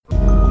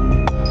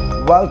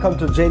Welcome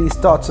to JD's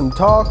Thoughts and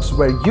Talks,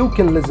 where you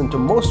can listen to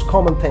most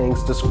common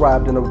things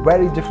described in a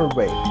very different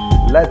way.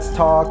 Let's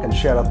talk and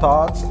share our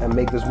thoughts and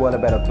make this world a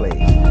better place.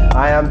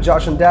 I am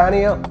Josh and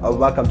Daniel, and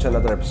welcome to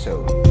another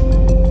episode.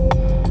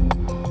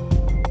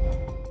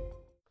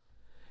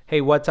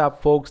 Hey, what's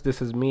up, folks? This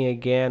is me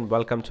again.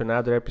 Welcome to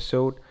another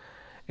episode.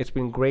 It's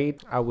been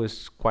great. I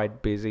was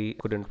quite busy,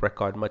 couldn't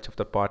record much of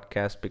the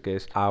podcast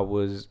because I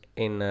was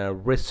in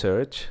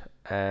research.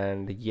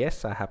 And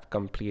yes, I have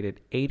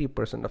completed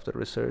 80% of the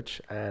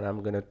research, and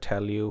I'm going to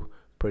tell you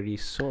pretty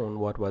soon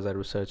what was I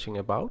researching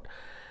about.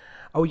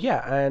 Oh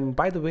yeah, and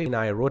by the way,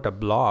 I wrote a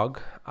blog.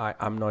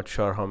 I'm not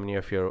sure how many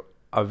of you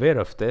are aware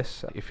of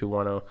this. If you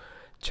want to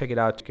check it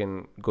out, you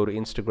can go to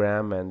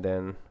Instagram, and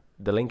then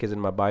the link is in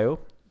my bio.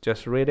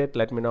 Just read it.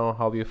 Let me know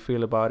how you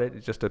feel about it.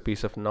 It's just a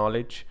piece of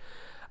knowledge,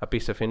 a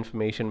piece of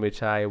information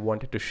which I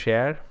wanted to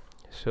share.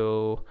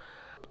 So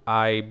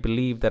I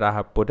believe that I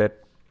have put it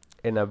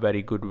in a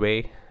very good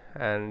way,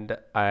 and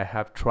I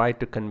have tried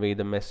to convey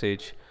the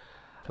message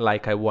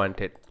like I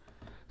wanted.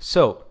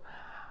 So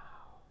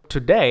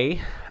today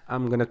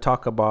I'm going to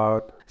talk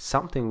about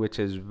something which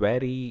is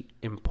very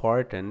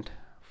important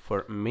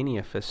for many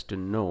of us to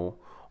know,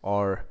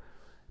 or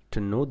to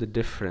know the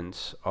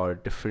difference or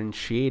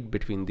differentiate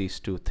between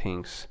these two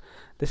things.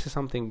 This is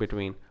something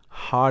between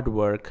hard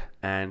work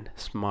and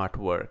smart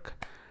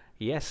work.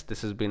 Yes,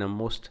 this has been a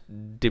most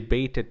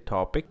debated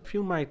topic.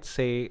 Few might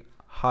say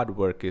hard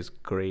work is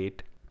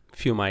great.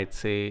 Few might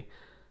say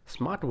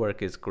smart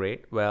work is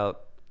great. Well,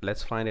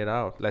 let's find it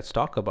out. Let's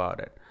talk about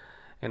it.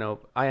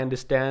 I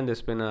understand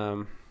there's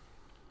been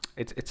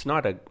it's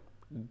not a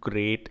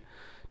great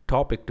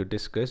topic to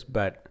discuss,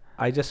 but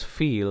I just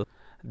feel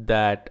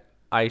that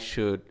I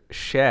should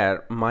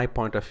share my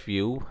point of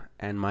view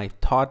and my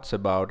thoughts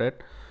about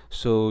it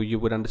so you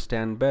would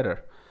understand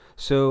better.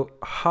 So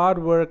hard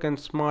work and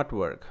smart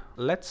work.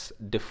 Let's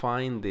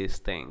define these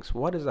things.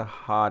 What is a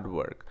hard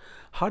work?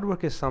 Hard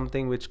work is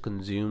something which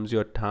consumes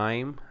your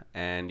time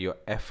and your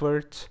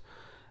efforts,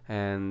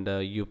 and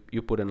you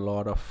put in a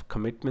lot of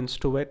commitments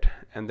to it,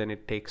 and then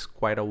it takes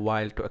quite a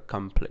while to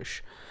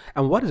accomplish.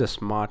 And what is a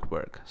smart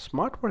work?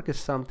 Smart work is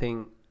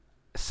something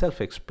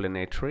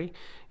self-explanatory.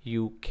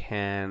 You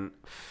can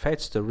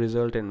fetch the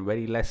result in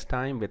very less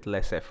time with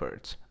less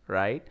efforts,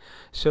 right?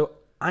 So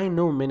I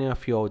know many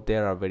of you out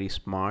there are very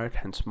smart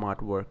and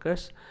smart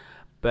workers,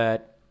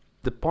 but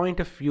the point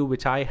of view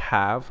which I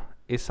have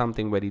is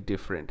something very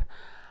different.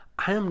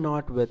 I am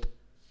not with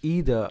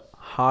either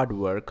hard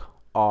work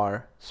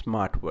or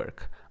smart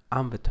work.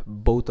 I'm with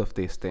both of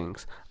these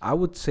things. I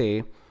would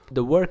say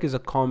the work is a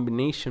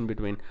combination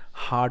between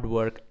hard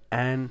work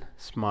and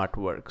smart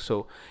work.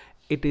 So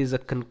it is a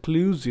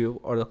conclusive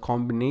or a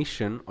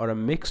combination or a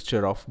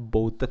mixture of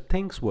both the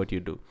things what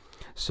you do.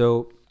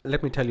 So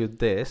let me tell you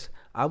this.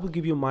 I will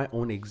give you my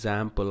own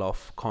example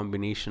of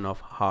combination of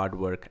hard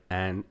work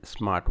and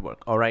smart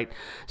work. All right.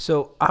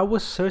 So I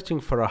was searching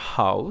for a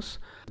house.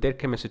 There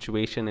came a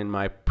situation in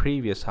my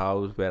previous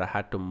house where I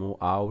had to move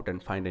out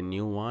and find a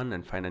new one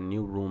and find a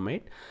new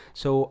roommate.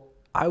 So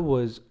I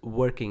was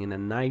working in a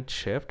night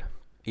shift.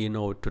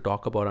 To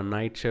talk about a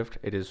night shift,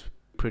 it is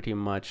pretty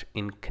much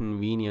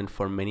inconvenient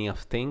for many of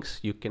things.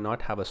 You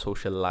cannot have a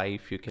social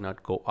life, you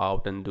cannot go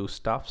out and do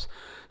stuffs.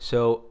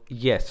 So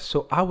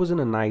I was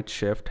in a night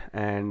shift,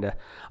 and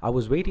I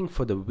was waiting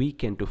for the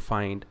weekend to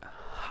find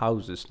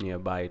houses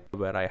nearby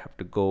where I have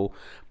to go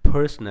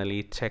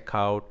personally check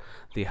out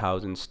the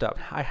house and stuff.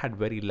 I had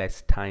very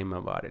less time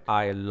about it.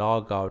 I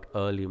log out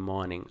early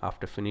morning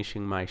after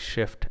finishing my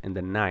shift in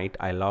the night.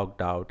 I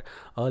logged out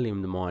early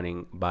in the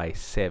morning by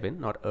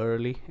 7, not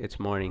early, it's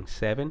morning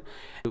 7.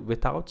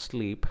 Without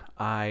sleep,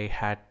 I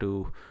had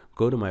to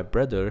go to my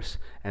brother's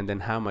and then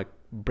have my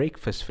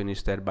breakfast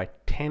finished there. By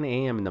 10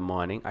 a.m. in the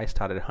morning, I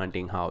started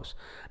hunting house.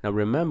 Now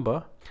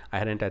remember, I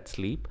hadn't had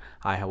sleep.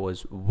 I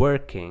was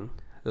working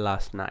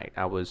last night.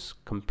 I was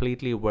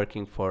completely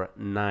working for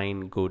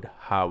 9 good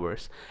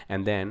hours,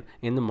 and then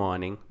in the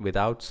morning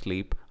without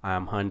sleep I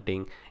am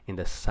hunting in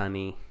the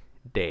sunny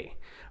day,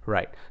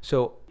 right?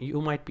 So you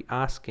might be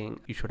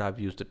asking, you should have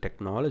used the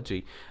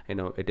technology.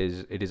 It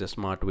is a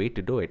smart way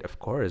to do it. Of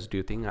course. Do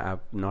you think I have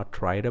not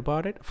tried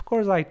about it? Of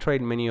course I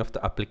tried many of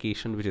the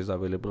application which is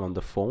available on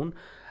the phone.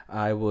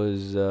 I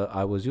was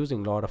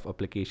using a lot of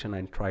application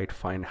and tried to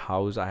find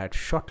house. I had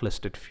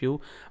shortlisted few,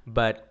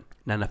 but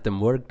none of them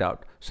worked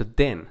out. So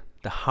then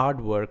the hard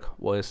work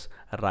was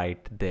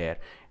right there.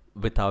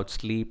 Without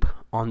sleep,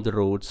 on the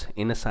roads,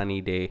 in a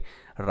sunny day,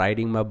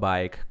 riding my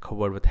bike,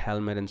 covered with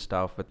helmet and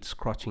stuff, with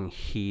scorching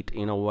heat.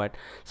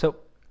 So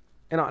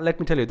let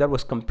me tell you, that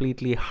was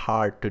completely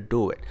hard to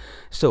do it.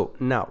 So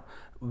now,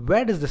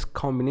 where does this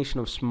combination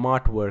of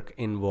smart work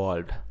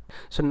involved?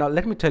 So now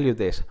let me tell you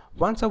this.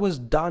 Once I was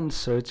done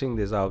searching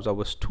this house, I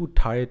was too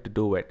tired to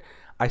do it.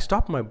 I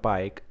stopped my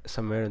bike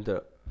somewhere in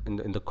the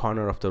in the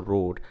corner of the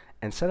road,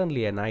 and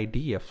suddenly an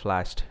idea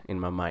flashed in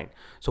my mind.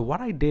 So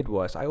what I did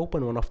was I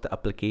opened one of the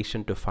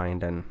application to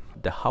find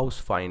the house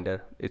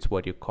finder, it's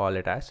what you call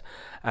it as,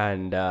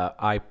 and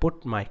I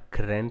put my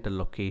current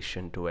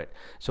location to it.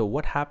 So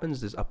what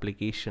happens, this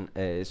application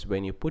is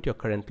when you put your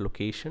current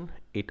location,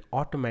 it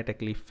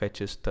automatically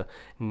fetches the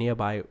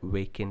nearby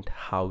vacant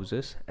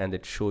houses and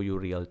it show you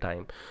real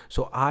time.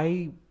 So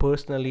I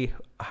personally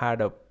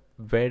had a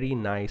very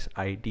nice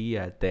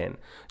idea then.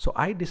 So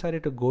I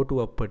decided to go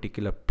to a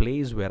particular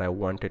place where I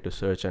wanted to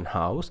search an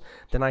house.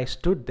 Then I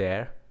stood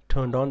there,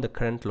 turned on the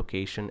current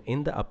location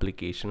in the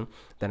application.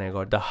 Then I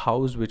got the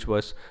house which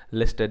was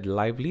listed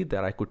lively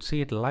there. I could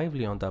see it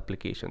lively on the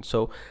application.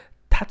 So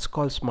that's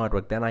called smart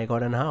work. Then I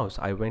got an house.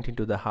 I went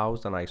into the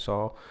house and I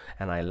saw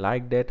and I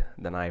liked it.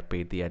 Then I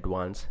paid the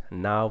advance.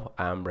 Now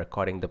I'm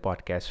recording the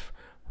podcast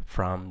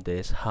from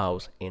this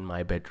house in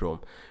my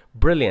bedroom.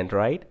 Brilliant,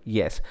 right?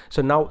 Yes.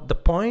 So now the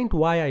point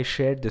why I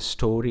shared this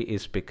story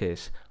is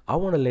because I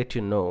want to let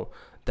you know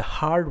the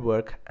hard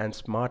work and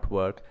smart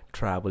work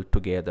travel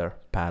together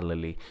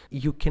parallelly.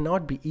 You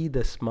cannot be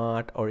either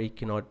smart or you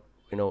cannot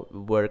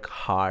work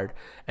hard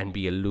and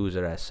be a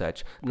loser as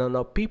such.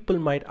 Now people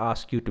might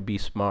ask you to be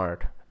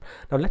smart.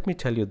 Now let me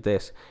tell you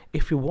this,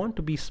 if you want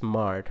to be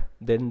smart,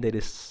 then there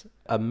is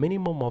a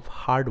minimum of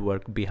hard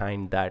work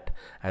behind that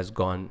has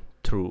gone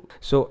through.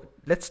 So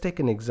let's take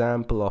an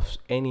example of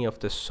any of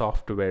the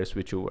softwares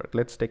which you work.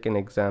 Let's take an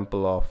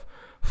example of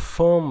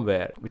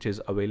firmware, which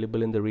is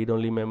available in the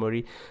read-only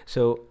memory.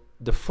 So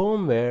the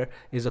firmware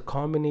is a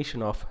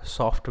combination of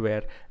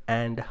software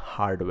and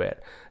hardware.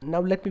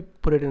 Now let me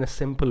put it in a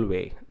simple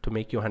way to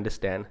make you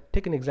understand.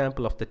 Take an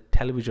example of the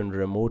television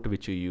remote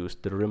which you use,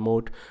 the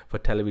remote for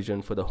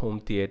television, for the home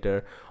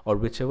theater, or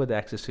whichever the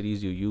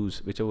accessories you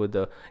use, whichever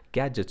the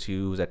gadgets you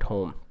use at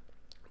home.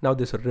 Now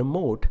this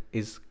remote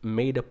is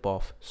made up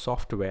of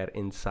software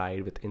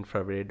inside with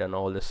infrared and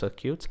all the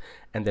circuits,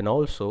 and then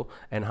also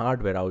an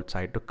hardware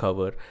outside to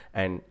cover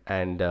and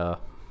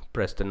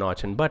press the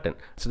notch and button.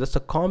 So that's a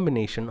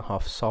combination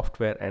of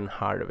software and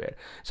hardware.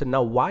 So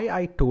now why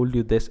I told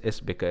you this is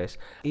because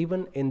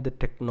even in the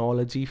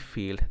technology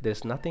field,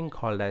 there's nothing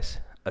called as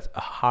a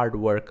hard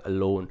work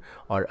alone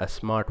or a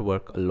smart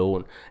work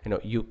alone.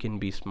 You can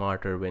be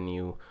smarter when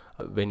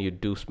you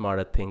do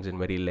smarter things in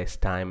very less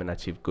time and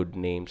achieve good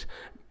names.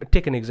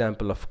 Take an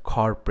example of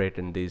corporate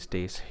in these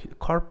days.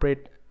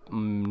 Corporate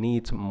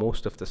needs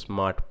most of the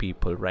smart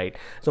people, right?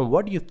 So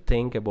what do you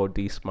think about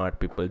these smart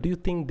people? Do you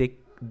think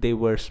they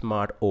were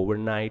smart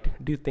overnight?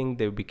 Do you think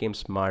they became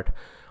smart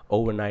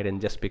overnight and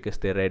just because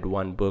they read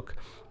one book,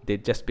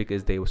 just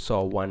because they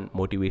saw one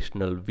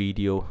motivational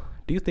video?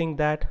 Do you think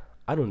that?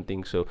 I don't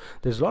think so.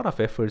 There's a lot of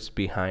efforts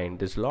behind.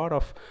 There's a lot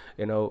of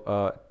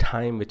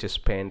time which is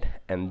spent,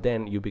 and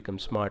then you become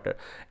smarter.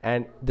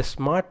 And the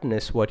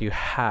smartness what you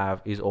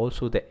have is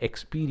also the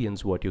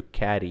experience what you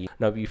carry.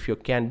 Now if you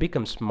can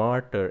become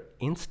smarter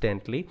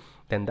instantly,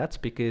 then that's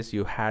because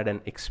you had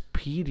an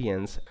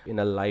experience in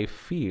a life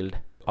field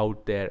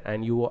out there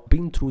and you have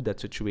been through that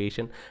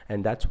situation,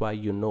 and that's why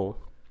you know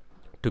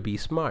to be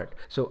smart.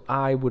 So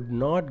I would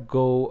not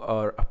go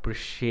or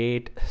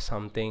appreciate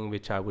something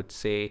which I would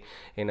say,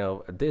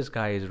 this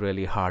guy is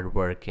really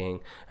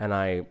hardworking and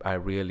I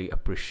really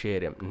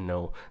appreciate him.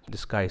 No,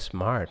 this guy is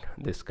smart.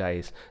 This guy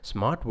is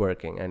smart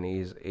working and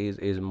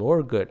is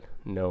more good.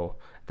 No,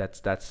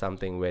 that's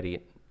something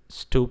very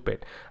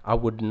stupid. I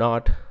would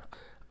not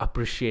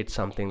appreciate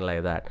something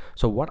like that.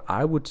 So what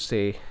I would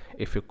say,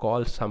 if you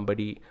call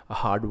somebody a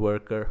hard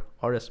worker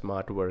or a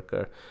smart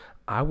worker,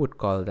 I would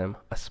call them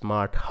a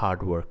smart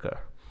hard worker.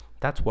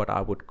 That's what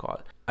I would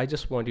call. I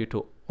just want you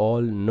to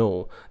all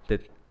know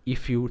that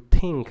if you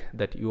think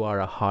that you are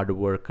a hard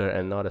worker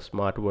and not a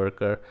smart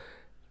worker,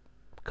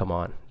 come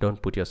on,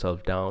 don't put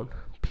yourself down.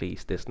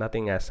 Please, there's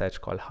nothing as such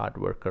called hard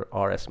worker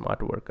or a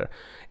smart worker.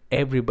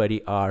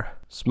 Everybody are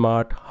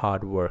smart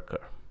hard worker.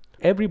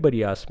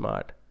 Everybody are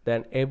smart.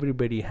 Then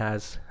everybody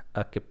has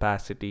a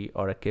capacity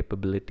or a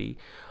capability,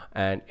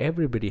 and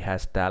everybody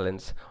has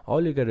talents.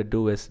 All you gotta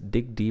do is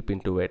dig deep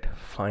into it,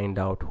 find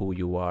out who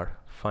you are,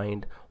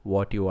 find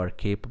what you are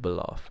capable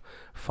of,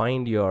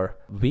 find your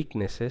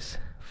weaknesses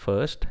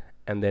first,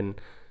 and then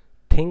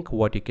think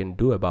what you can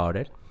do about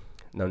it.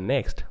 Now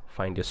next,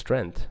 find your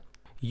strength.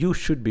 You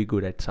should be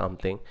good at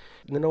something.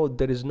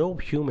 There is no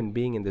human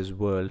being in this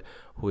world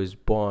who is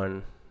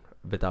born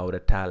without a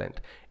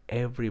talent.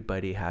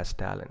 Everybody has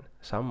talent.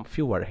 Some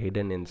few are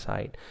hidden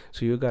inside,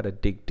 so you gotta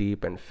dig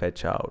deep and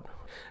fetch out.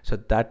 So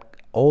that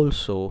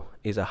also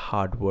is a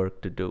hard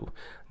work to do.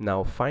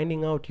 Now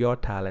finding out your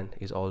talent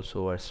is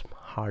also a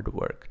hard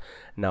work.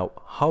 Now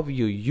how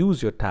you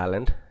use your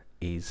talent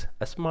is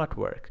a smart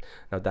work.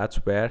 Now that's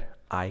where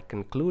I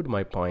conclude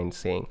my point,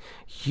 saying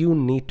you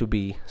need to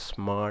be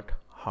smart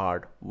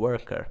hard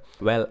worker.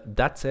 Well,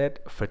 that's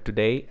it for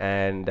today,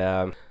 and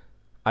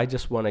I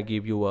just want to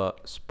give you a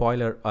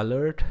spoiler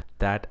alert.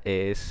 That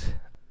is,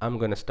 I'm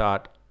gonna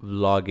start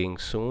vlogging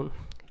soon.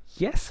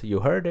 Yes,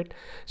 you heard it.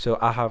 So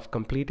I have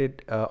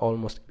completed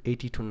almost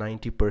 80 to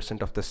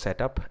 90% of the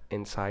setup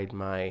inside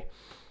my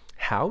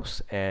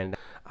house, and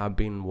I've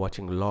been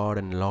watching lot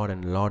and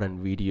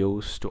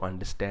videos to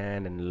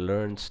understand and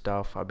learn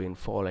stuff. I've been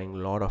following a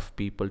lot of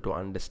people to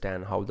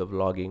understand how the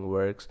vlogging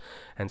works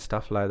and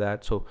stuff like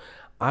that. So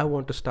I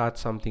want to start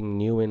something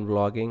new in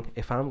vlogging.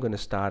 If I'm going to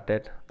start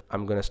it,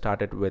 I'm going to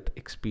start it with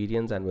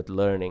experience and with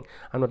learning.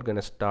 I'm not going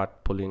to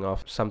start pulling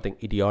off something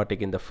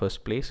idiotic in the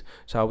first place.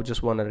 So I would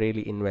just want to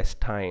really invest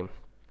time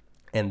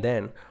and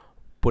then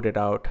put it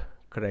out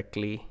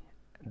correctly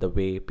the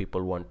way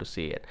people want to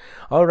see it.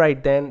 All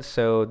right, then.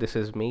 So this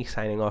is me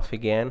signing off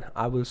again.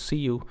 I will see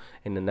you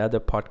in another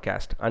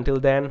podcast. Until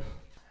then,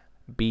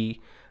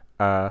 be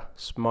a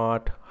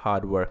smart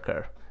hard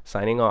worker.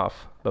 Signing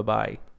off. Bye bye.